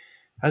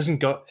hasn't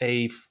got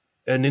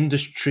an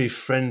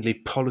industry-friendly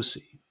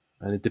policy,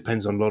 and it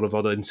depends on a lot of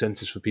other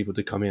incentives for people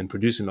to come in and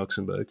produce in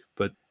Luxembourg.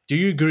 But do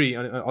you agree?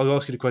 I'll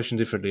ask you the question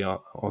differently,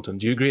 Anton.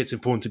 Do you agree it's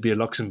important to be a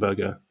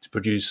Luxembourger to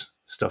produce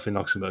stuff in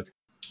Luxembourg?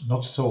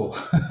 Not at all.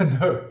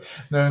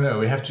 No.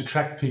 We have to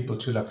attract people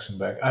to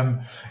Luxembourg.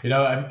 I'm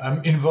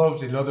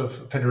involved in a lot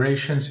of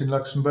federations in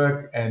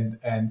Luxembourg, and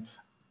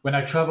when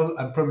I travel,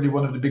 I'm probably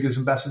one of the biggest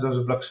ambassadors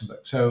of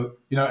Luxembourg. So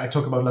I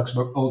talk about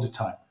Luxembourg all the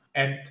time,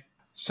 and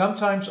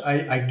sometimes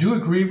I do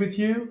agree with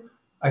you.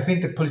 I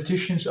think that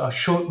politicians are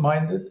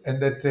short-minded,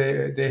 and that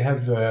they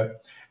have a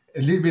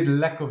little bit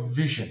lack of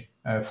vision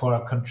for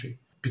our country,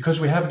 because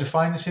we have the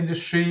finance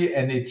industry,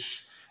 and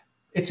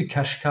it's a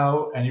cash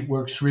cow, and it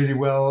works really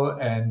well,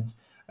 and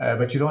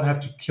but you don't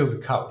have to kill the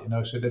cow,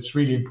 so that's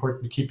really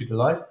important to keep it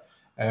alive.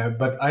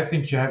 But I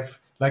think you have,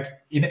 like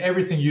in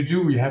everything you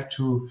do, you have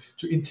to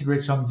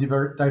integrate some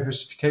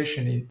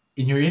diversification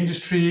in your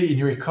industry, in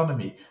your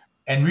economy.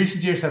 And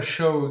recent years have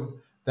shown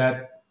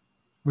that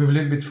we've a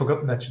little bit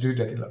forgotten that to do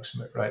that in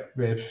Luxembourg, right?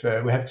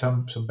 We have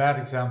some bad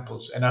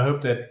examples, and I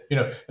hope that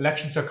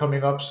elections are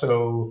coming up,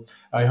 so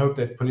I hope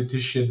that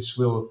politicians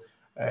will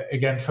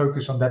again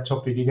focus on that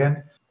topic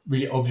again.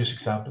 Really obvious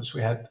examples.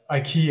 We had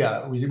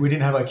IKEA. We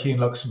didn't have IKEA in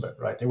Luxembourg,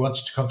 right? They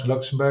wanted to come to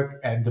Luxembourg,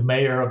 and the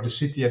mayor of the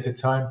city at the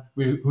time,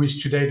 who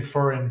is today the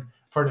foreign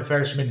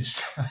affairs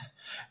minister,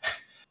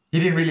 he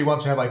didn't really want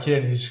to have IKEA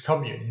in his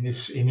commune,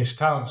 in his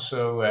town.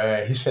 So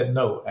he said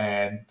no,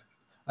 and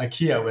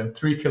IKEA went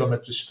 3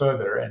 kilometers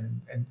further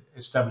and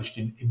established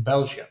in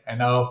Belgium, and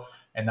now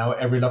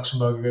every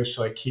Luxembourger goes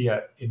to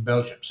IKEA in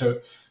Belgium. So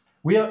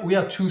we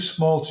are too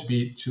small to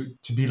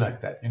be like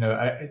that.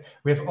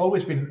 We have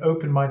always been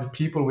open-minded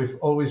people. We've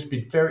always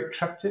been very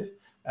attractive,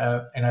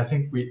 and I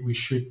think we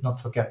should not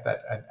forget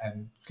that.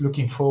 And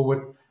looking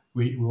forward,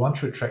 we want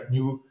to attract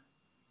new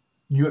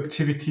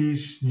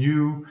activities,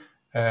 new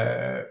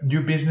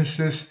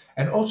businesses,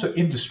 and also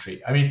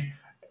industry. I mean,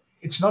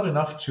 it's not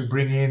enough to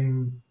bring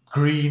in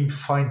green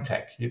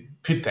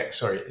fintech.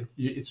 Sorry,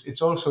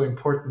 it's also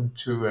important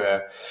to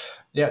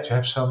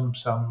have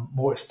some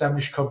more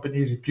established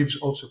companies. It gives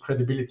also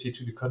credibility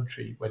to the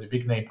country when a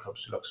big name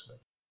comes to Luxembourg.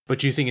 But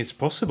do you think it's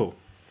possible?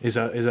 Is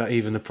that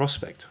even a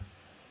prospect?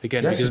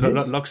 Again, yes,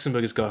 because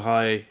Luxembourg has got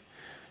high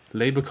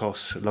labor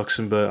costs.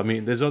 Luxembourg, I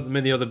mean, there's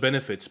many other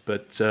benefits,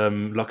 but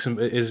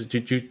Luxembourg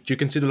do you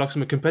consider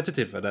Luxembourg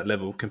competitive at that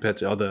level compared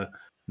to other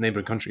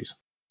neighboring countries?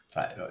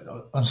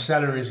 On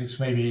salaries, it's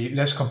maybe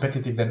less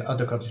competitive than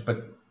other countries,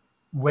 but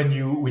when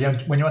you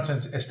want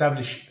to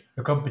establish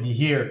a company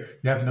here,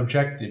 you have an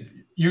objective.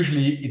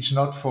 Usually, it's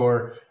not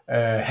for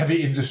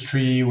heavy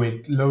industry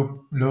with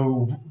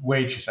low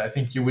wages. I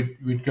think you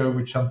would go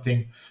with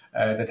something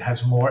that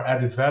has more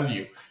added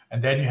value,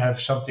 and then you have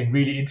something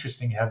really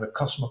interesting. You have a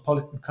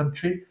cosmopolitan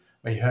country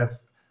where you have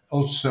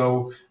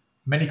also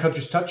many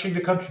countries touching the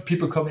country,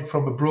 people coming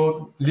from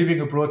abroad, living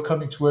abroad,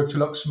 coming to work to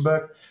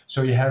Luxembourg.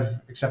 So you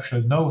have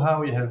exceptional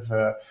know-how, you have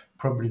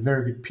probably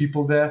very good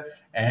people there.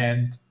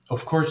 And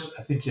of course,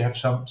 I think you have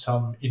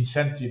some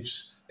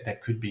incentives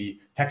that could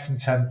be tax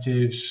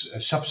incentives,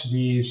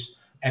 subsidies,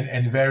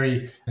 and a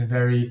very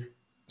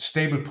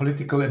stable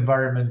political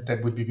environment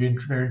that would be very,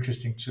 very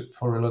interesting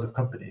for a lot of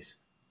companies.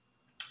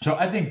 So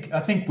I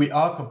think we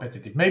are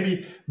competitive.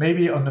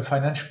 Maybe on the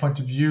financial point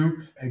of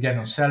view, again,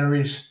 on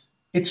salaries,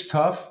 it's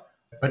tough.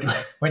 But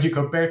when you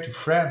compare to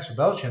France or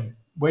Belgium,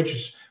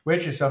 wages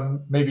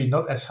are maybe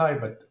not as high,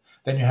 but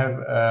then you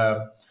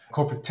have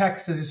corporate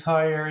tax that is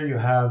higher. You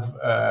have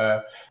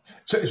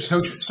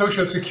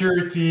social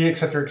security, et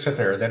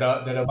cetera, that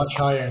are much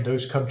higher in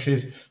those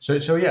countries.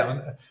 So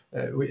yeah,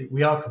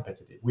 we are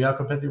competitive. We are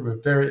competitive.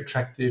 We're very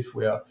attractive.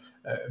 We are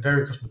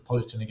very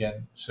cosmopolitan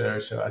again. So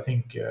I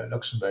think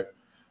Luxembourg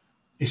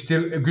is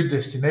still a good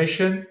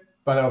destination,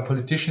 but our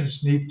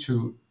politicians need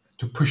to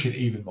push it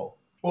even more.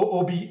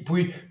 Or be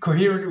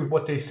coherent with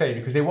what they say,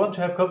 because they want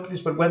to have companies,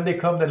 but when they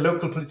come, then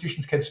local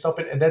politicians can stop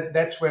it, and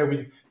that's where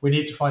we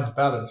need to find the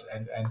balance,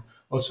 and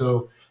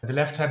also the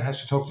left hand has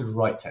to talk to the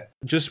right hand.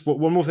 Just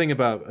one more thing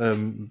about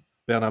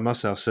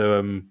Bernard-Massard.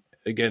 So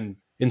again,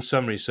 in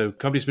summary, so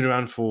company's been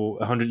around for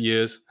 100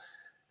 years.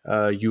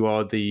 You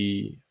are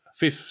the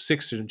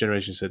sixth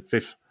generation.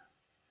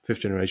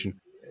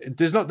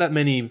 There's not that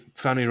many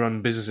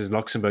family-run businesses in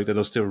Luxembourg that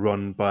are still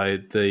run by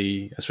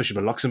especially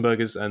by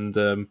Luxembourgers and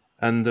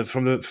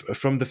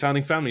from the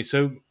founding family.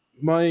 So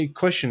my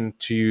question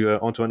to you,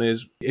 Antoine,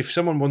 is if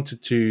someone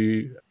wanted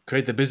to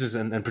create their business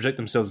and project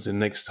themselves in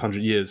the next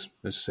 100 years,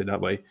 let's say that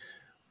way,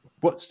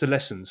 what's the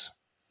lessons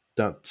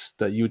that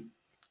you would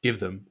give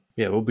them?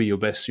 Yeah, what would be your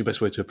best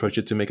way to approach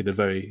it to make it a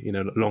very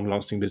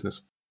long-lasting business?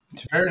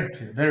 It's a very,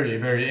 very,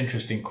 very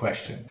interesting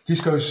question.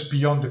 This goes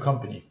beyond the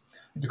company.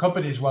 The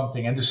company is one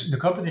thing, and the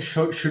company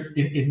should,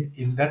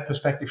 in that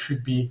perspective,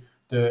 should be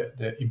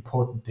the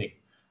important thing.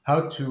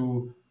 How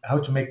to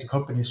make the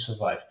company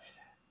survive.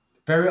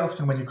 Very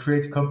often, when you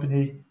create a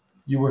company,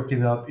 you work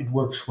it up, it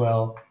works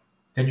well,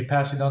 then you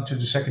pass it on to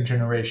the second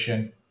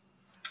generation.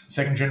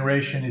 Second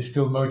generation is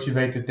still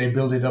motivated; they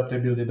build it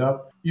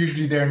up.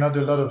 Usually, there are not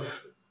a lot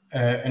of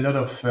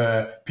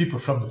people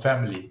from the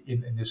family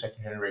in the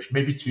second generation.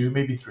 Maybe 2,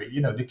 maybe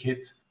 3. The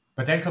kids.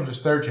 But then comes the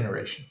third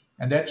generation.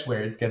 And that's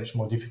where it gets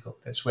more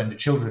difficult. That's when the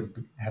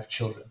children have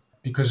children.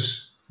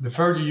 Because the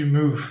further you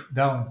move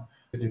down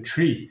the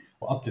tree,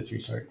 or up the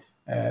tree,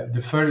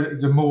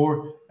 the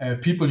more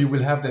people you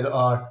will have that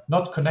are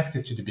not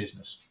connected to the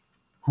business,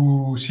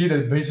 who see that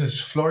the business is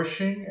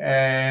flourishing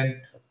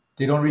and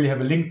they don't really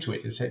have a link to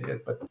it. They say,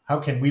 but how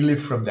can we live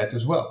from that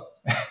as well?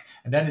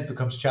 And then it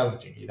becomes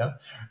challenging,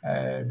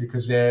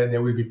 because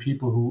there will be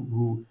people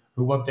who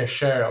want their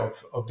share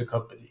of the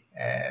company.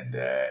 And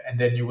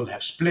then you will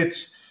have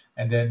splits.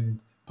 And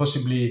then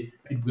possibly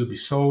it will be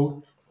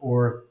sold,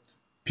 or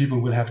people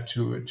will have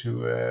to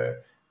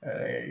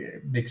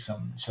make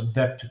some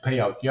debt to pay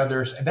out the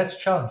others. And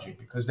that's challenging,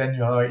 because then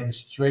you are in a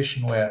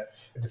situation where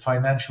the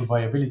financial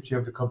viability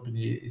of the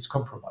company is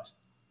compromised.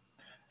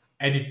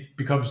 And it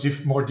becomes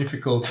more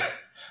difficult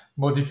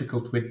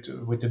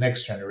with the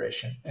next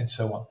generation, and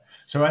so on.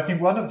 So I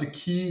think one of the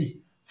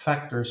key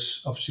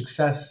factors of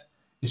success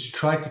is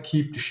try to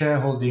keep the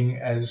shareholding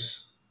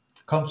as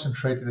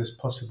concentrated as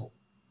possible,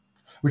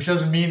 which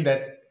doesn't mean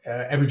that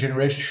every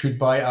generation should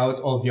buy out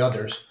all the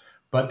others,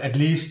 but at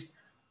least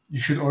you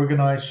should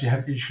organize,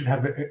 you should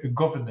have a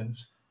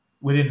governance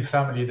within the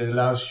family that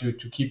allows you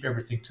to keep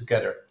everything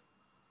together.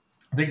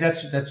 I think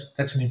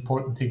that's an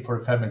important thing for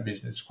a family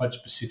business, quite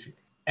specific.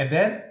 And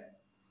then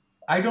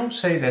I don't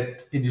say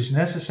that it is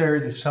necessary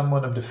that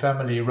someone of the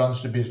family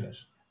runs the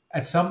business.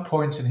 At some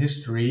points in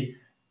history,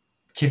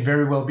 it can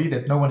very well be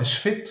that no one is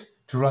fit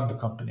to run the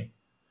company.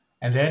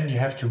 And then you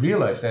have to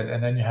realize that,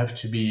 and then you have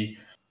to be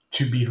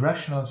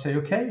rational and say,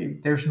 okay,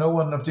 there's no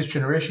one of this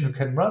generation who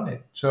can run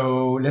it.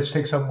 So let's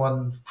take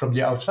someone from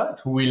the outside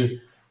who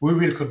we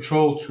will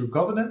control through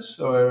governance,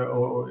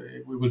 or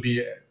we will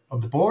be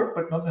on the board,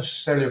 but not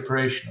necessarily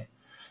operational.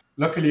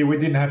 Luckily, we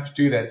didn't have to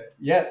do that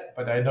yet,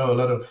 but I know a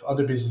lot of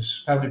other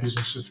family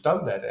businesses have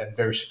done that, and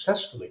very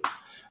successfully.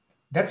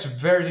 That's a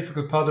very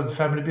difficult part of a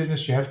family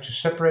business. You have to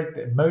separate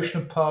the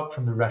emotional part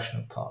from the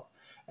rational part.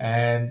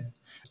 And,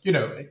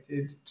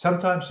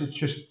 sometimes it's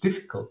just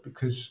difficult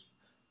because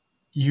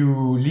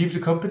you leave the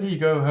company, you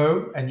go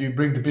home, and you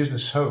bring the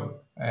business home.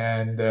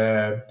 And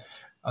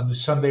on the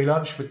Sunday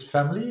lunch with the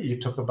family, you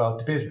talk about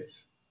the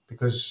business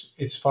because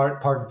it's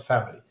part of the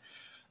family.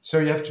 So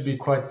you have to be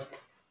quite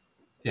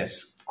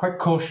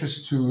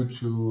cautious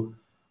to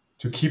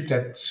keep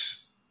that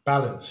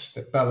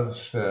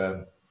balance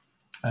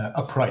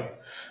upright.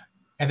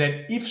 And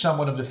then if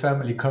someone of the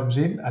family comes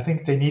in, I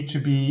think they need to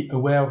be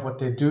aware of what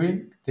they're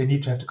doing. They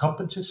need to have the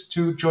competence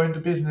to join the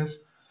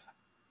business,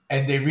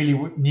 and they really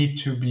need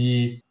to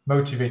be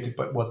motivated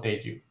by what they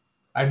do.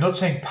 I'm not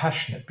saying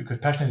passionate, because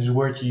passionate is a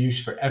word you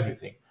use for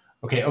everything.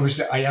 Okay,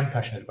 obviously I am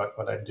passionate about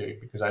what I'm doing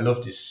because I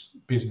love this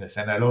business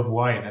and I love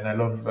wine and I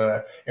love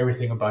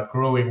everything about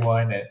growing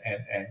wine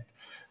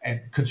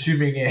and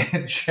consuming it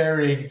and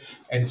sharing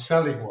and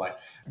selling wine.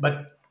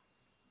 But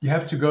you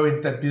have to go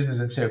into that business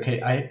and say,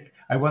 okay,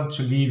 I want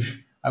to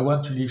leave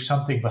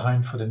something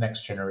behind for the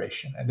next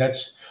generation. And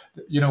that's,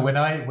 when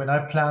I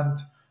plant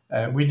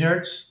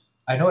vineyards,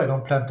 I know I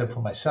don't plant them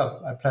for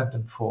myself. I plant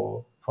them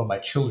for my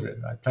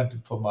children. I plant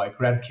them for my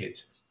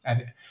grandkids.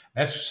 And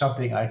that's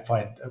something I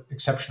find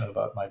exceptional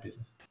about my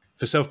business.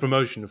 For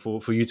self-promotion,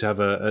 for you to have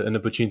an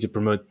opportunity to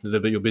promote a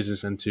little bit your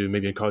business and to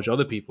maybe encourage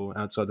other people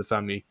outside the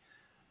family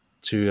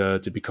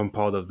to become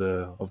part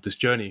of this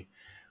journey,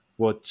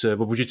 what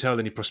would you tell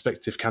any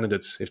prospective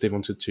candidates if they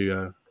wanted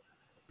to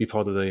be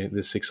part of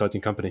this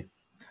exciting company?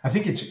 I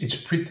think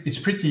it's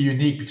pretty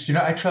unique because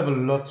I travel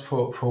a lot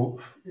for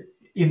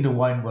in the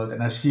wine world,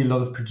 and I see a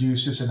lot of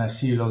producers and I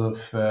see a lot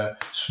of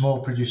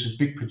small producers,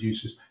 big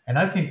producers, and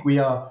I think we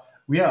are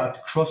at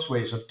the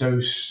crossways of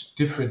those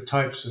different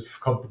types of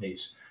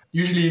companies.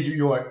 Usually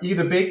you are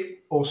either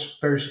big or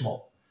very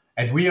small,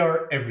 and we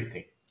are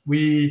everything.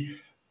 We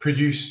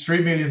produce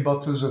 3 million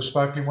bottles of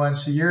sparkling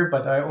wines a year,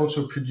 but I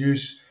also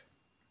produce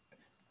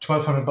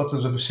 1,200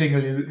 bottles of a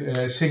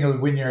single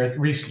vineyard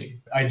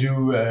Riesling. I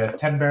do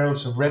 10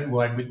 barrels of red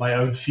wine with my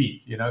own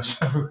feet,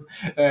 So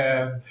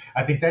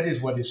I think that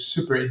is what is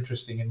super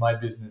interesting in my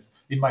business,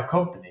 in my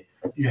company.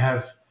 You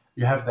have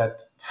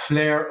that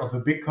flair of a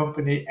big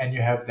company, and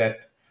you have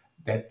that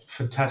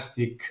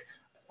fantastic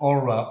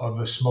aura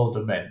of a small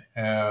domain.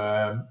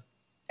 And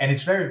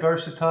it's very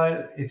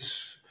versatile.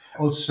 It's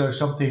also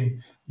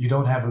something you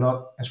don't have a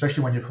lot,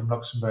 especially when you're from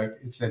Luxembourg.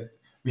 It's that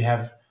we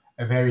have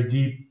a very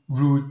deep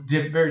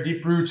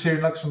roots here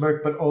in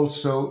Luxembourg, but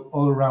also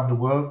all around the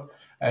world.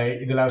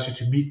 It allows you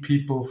to meet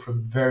people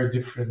from very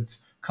different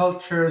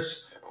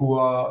cultures who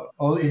are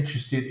all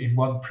interested in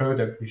one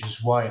product, which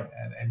is wine.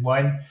 And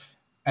wine,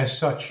 as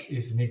such,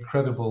 is an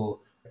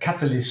incredible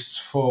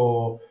catalyst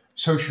for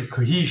social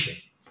cohesion.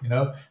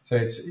 So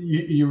it's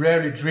you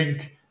rarely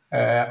drink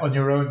on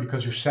your own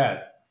because you're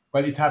sad.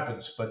 Well, it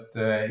happens, but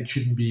it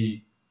shouldn't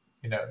be,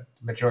 the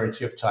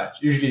majority of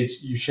times. Usually,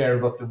 you share a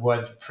bottle of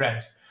wine with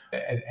friends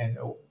and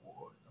or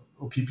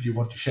people you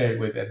want to share it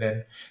with, and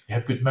then you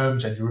have good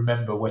moments and you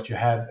remember what you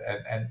had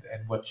and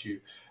what you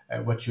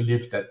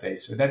lived that day.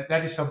 So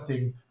that is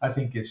something I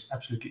think is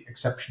absolutely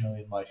exceptional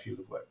in my field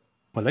of work.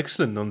 Well,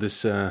 excellent. On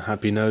this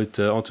happy note,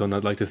 Antoine,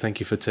 I'd like to thank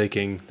you for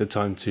taking the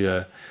time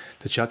to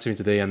chat to me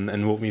today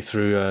and walk me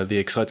through the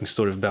exciting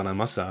story of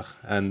Bernard-Massard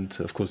and,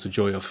 of course, the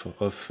joy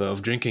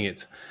of drinking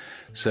it.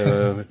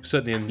 So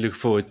certainly I look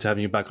forward to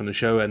having you back on the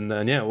show and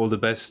all the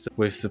best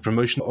with the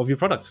promotion of your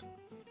product.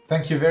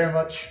 Thank you very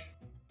much.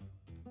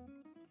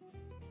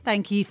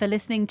 Thank you for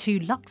listening to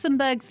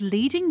Luxembourg's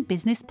leading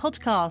business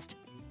podcast.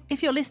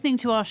 If you're listening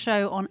to our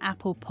show on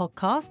Apple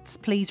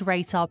Podcasts, please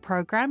rate our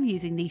programme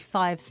using the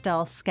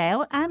 5-star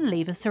scale and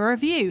leave us a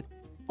review.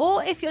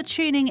 Or if you're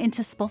tuning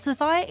into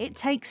Spotify, it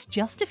takes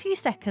just a few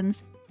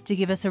seconds to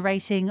give us a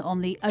rating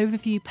on the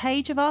overview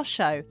page of our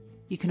show.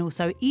 You can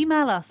also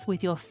email us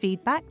with your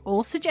feedback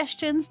or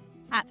suggestions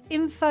at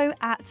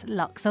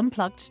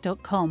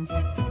info@luxunplugged.com.